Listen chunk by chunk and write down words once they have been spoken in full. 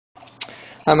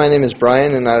Hi, my name is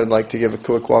Brian, and I would like to give a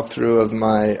quick walkthrough of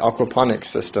my aquaponics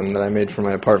system that I made for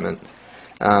my apartment.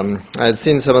 I had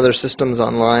seen some other systems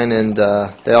online, and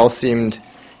they all seemed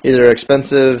either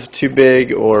expensive, too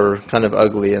big, or kind of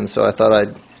ugly, and so I thought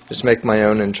I'd just make my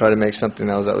own and try to make something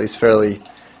that was at least fairly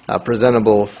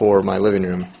presentable for my living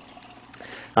room.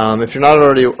 If you're not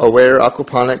already aware,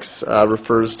 aquaponics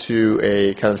refers to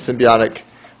a kind of symbiotic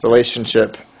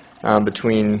relationship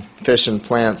between fish and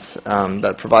plants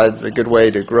that provides a good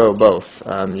way to grow both.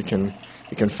 You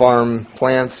can farm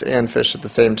plants and fish at the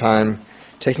same time,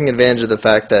 taking advantage of the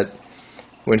fact that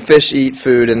when fish eat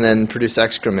food and then produce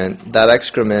excrement, that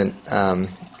excrement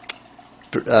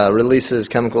releases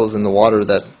chemicals in the water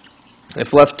that,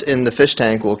 if left in the fish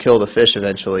tank, will kill the fish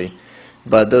eventually.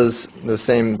 But those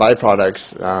same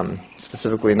byproducts,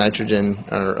 specifically nitrogen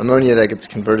or ammonia that gets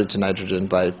converted to nitrogen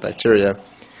by bacteria,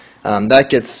 that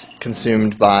gets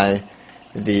consumed by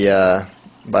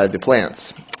the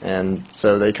plants, and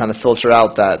so they kind of filter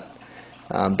out that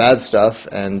bad stuff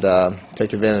and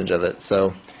take advantage of it.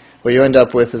 So what you end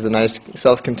up with is a nice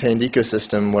self-contained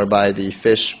ecosystem whereby the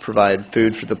fish provide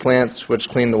food for the plants, which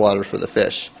clean the water for the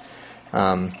fish.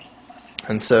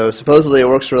 And so supposedly it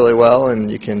works really well,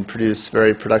 and you can produce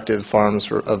very productive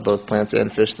farms of both plants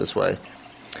and fish this way.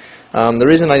 The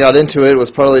reason I got into it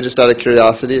was partly just out of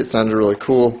curiosity. It sounded really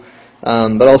cool,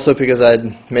 but also because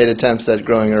I'd made attempts at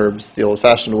growing herbs the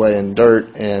old-fashioned way in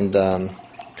dirt and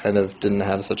kind of didn't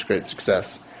have such great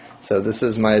success. So this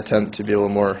is my attempt to be a little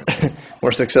more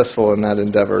more successful in that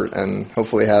endeavor and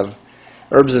hopefully have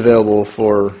herbs available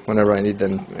for whenever I need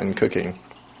them in cooking.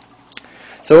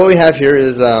 So what we have here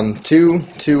is two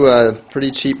pretty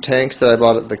cheap tanks that I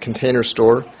bought at the Container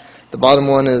Store. The bottom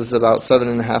one is about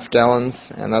 7.5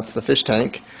 gallons, and that's the fish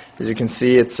tank. As you can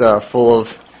see, it's full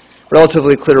of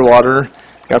relatively clear water.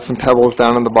 Got some pebbles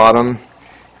down on the bottom,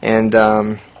 and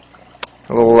a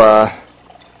little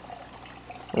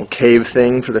cave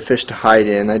thing for the fish to hide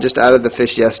in. I just added the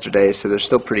fish yesterday, so they're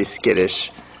still pretty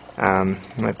skittish. You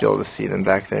might be able to see them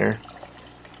back there.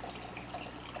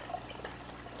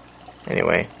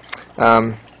 Anyway,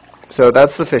 so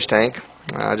that's the fish tank.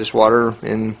 Just water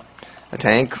in a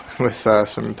tank with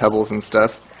some pebbles and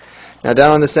stuff. Now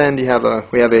down on this end we have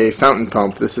a fountain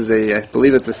pump. This is I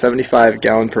believe it's a 75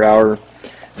 gallon per hour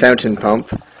fountain pump.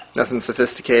 Nothing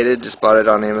sophisticated, just bought it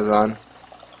on Amazon.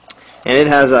 And it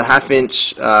has a 1/2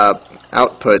 inch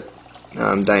output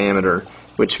diameter,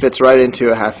 which fits right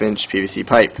into a 1/2 inch PVC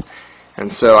pipe. And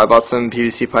so I bought some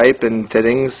PVC pipe and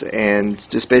fittings and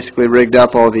just basically rigged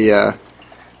up all the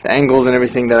angles and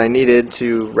everything that I needed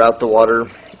to route the water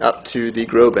up to the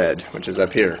grow bed, which is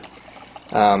up here.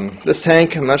 This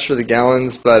tank, I'm not sure the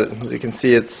gallons, but as you can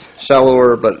see it's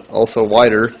shallower but also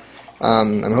wider.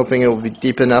 I'm hoping it will be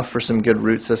deep enough for some good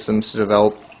root systems to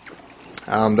develop.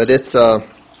 But it's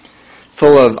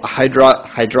full of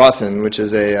hydroton, which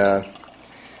is a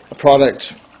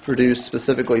product produced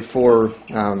specifically for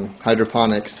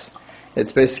hydroponics.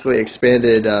 It's basically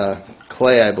expanded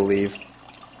clay, I believe,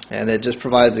 and it just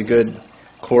provides a good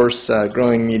coarse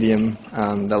growing medium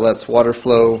that lets water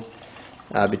flow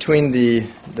between the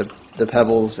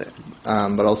pebbles,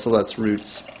 but also lets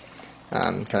roots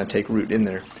kind of take root in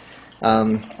there.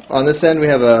 On this end we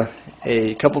have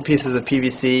a couple pieces of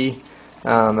PVC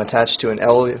attached to an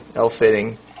L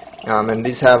fitting, and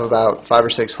these have about 5 or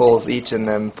 6 holes each in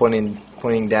them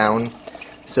pointing down,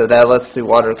 so that lets the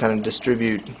water kind of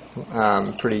distribute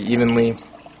pretty evenly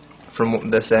from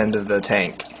this end of the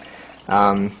tank.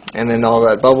 And then all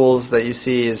that bubbles that you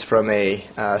see is from a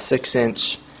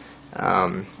 6-inch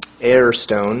air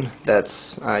stone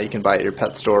that's you can buy at your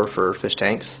pet store for fish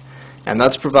tanks, and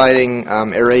that's providing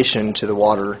aeration to the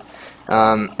water.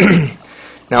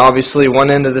 Now obviously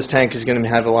one end of this tank is going to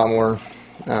have a lot more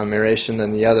aeration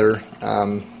than the other.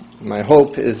 My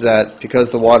hope is that because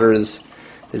the water is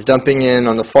dumping in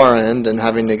on the far end and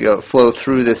having to flow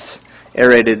through this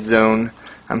aerated zone,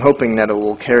 I'm hoping that it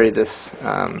will carry this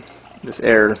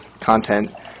air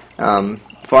content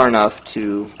far enough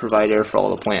to provide air for all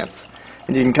the plants.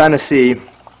 And you can kind of see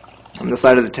on the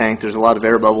side of the tank there's a lot of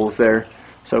air bubbles there,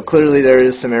 so clearly there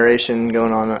is some aeration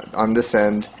going on this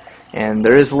end, and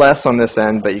there is less on this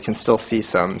end, but you can still see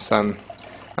some. So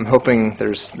I'm hoping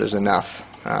there's enough.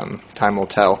 Time will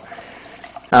tell.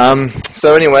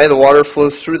 So anyway, the water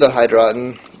flows through the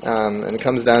hydroton and it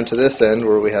comes down to this end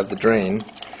where we have the drain.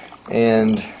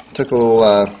 And took a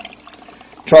little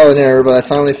trial and error, but I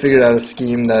finally figured out a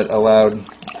scheme that allowed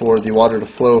for the water to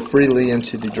flow freely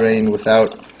into the drain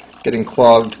without getting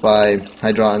clogged by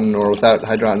hydroton or without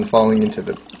hydroton falling into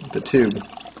the tube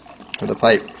or the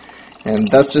pipe. And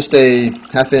that's just a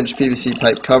 1/2 inch PVC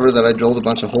pipe cover that I drilled a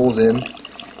bunch of holes in.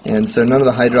 and so none of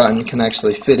the hydroton can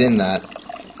actually fit in that.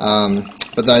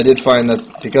 But I did find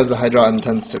that because the hydroton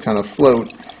tends to kind of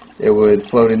float, it would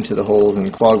float into the holes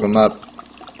and clog them up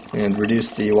and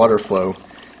reduce the water flow.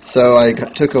 So I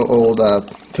took an old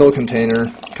pill container,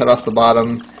 cut off the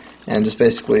bottom, and just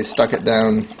basically stuck it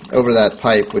down over that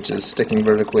pipe, which is sticking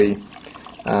vertically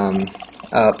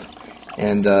up,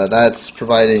 and that's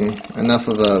providing enough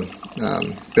of a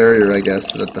barrier, I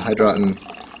guess, so that the hydroton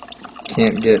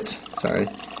can't get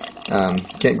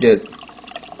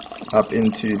up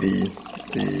into the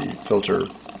filter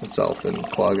itself and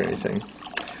clog or anything.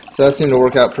 So that seemed to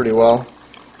work out pretty well.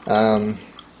 And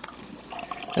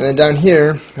then down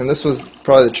here, and this was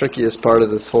probably the trickiest part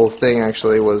of this whole thing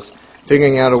actually, was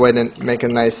figuring out a way to make a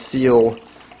nice seal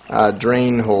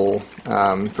drain hole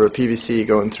for a PVC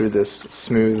going through this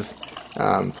smooth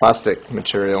plastic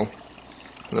material.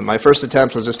 And my first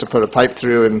attempt was just to put a pipe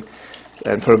through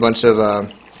and put a bunch of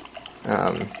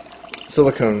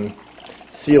silicone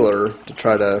sealer to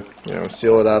try to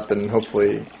seal it up and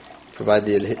hopefully provide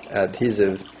the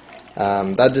adhesive.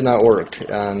 That did not work.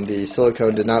 The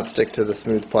silicone did not stick to the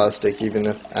smooth plastic even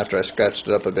after I scratched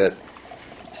it up a bit.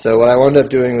 So what I wound up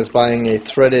doing was buying a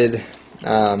threaded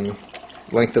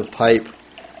length of pipe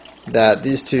that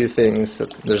these two things,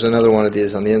 there's another one of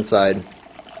these on the inside,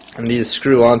 and these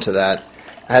screw onto that.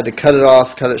 I had to cut it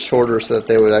off, cut it shorter so that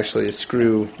they would actually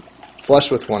screw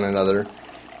flush with one another,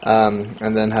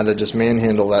 and then had to just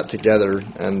manhandle that together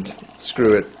and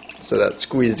screw it so that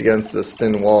squeezed against this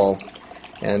thin wall.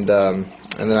 And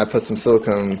then I put some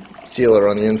silicone sealer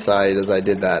on the inside as I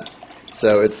did that.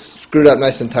 So it's screwed up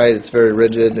nice and tight, it's very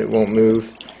rigid, it won't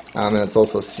move, and it's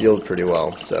also sealed pretty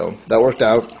well. So that worked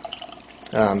out.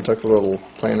 Took a little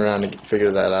playing around to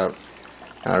figure that out,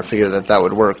 or figure that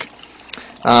would work.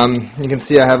 You can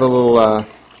see I have a little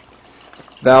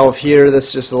valve here.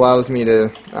 This just allows me to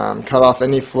cut off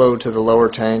any flow to the lower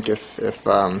tank if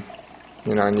I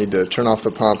need to turn off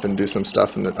the pump and do some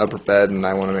stuff in the upper bed, and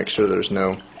I want to make sure there's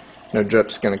no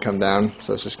drips going to come down.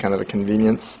 So it's just kind of a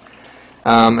convenience.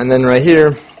 And then right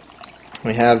here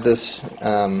we have this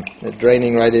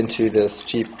draining right into this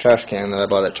cheap trash can that I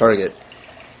bought at Target.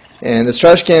 And this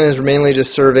trash can is mainly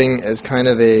just serving as kind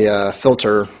of a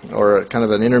filter, or kind of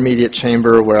an intermediate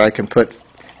chamber where I can put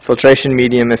filtration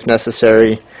medium if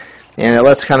necessary, and it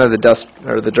lets kind of the dust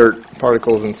or the dirt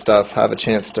particles and stuff have a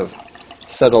chance to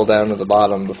settle down to the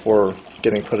bottom before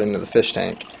getting put into the fish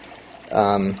tank.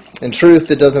 In truth,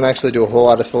 it doesn't actually do a whole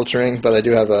lot of filtering, but I do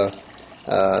have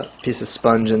a piece of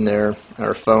sponge in there,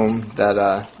 or foam,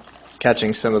 that is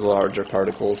catching some of the larger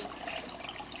particles.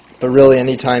 But really,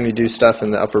 anytime you do stuff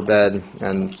in the upper bed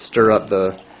and stir up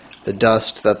the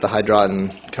dust that the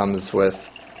hydroton comes with,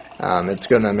 it's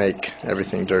going to make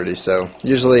everything dirty. So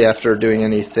usually after doing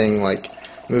anything like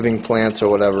moving plants or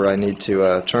whatever, I need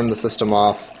to turn the system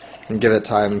off and give it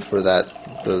time for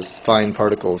those fine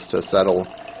particles to settle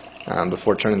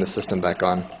before turning the system back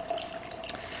on.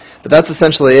 But that's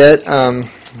essentially it.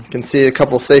 You can see a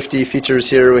couple safety features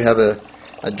here. We have a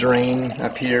drain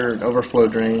up here, an overflow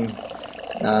drain.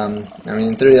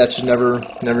 In theory that should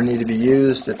never need to be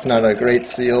used. It's not a great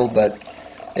seal, but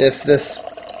if this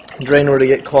drain were to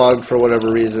get clogged for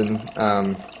whatever reason,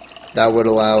 that would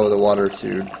allow the water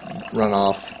to run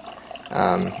off,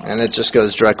 and it just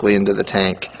goes directly into the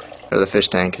tank, or the fish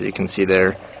tank, as you can see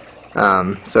there.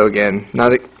 So again,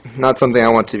 not something I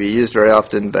want to be used very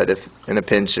often, but if in a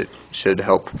pinch, it should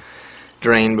help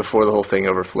drain before the whole thing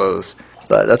overflows.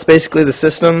 But that's basically the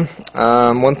system.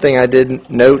 One thing I did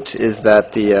note is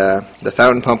that the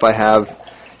fountain pump I have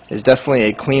is definitely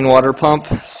a clean water pump,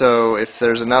 so if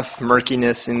there's enough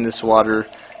murkiness in this water,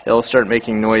 it'll start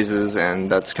making noises, and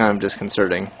that's kind of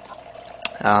disconcerting.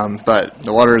 But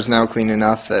the water is now clean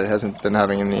enough that it hasn't been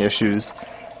having any issues,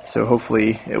 so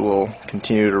hopefully it will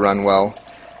continue to run well.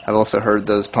 I've also heard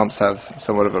those pumps have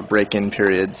somewhat of a break-in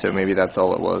period, so maybe that's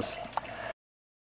all it was.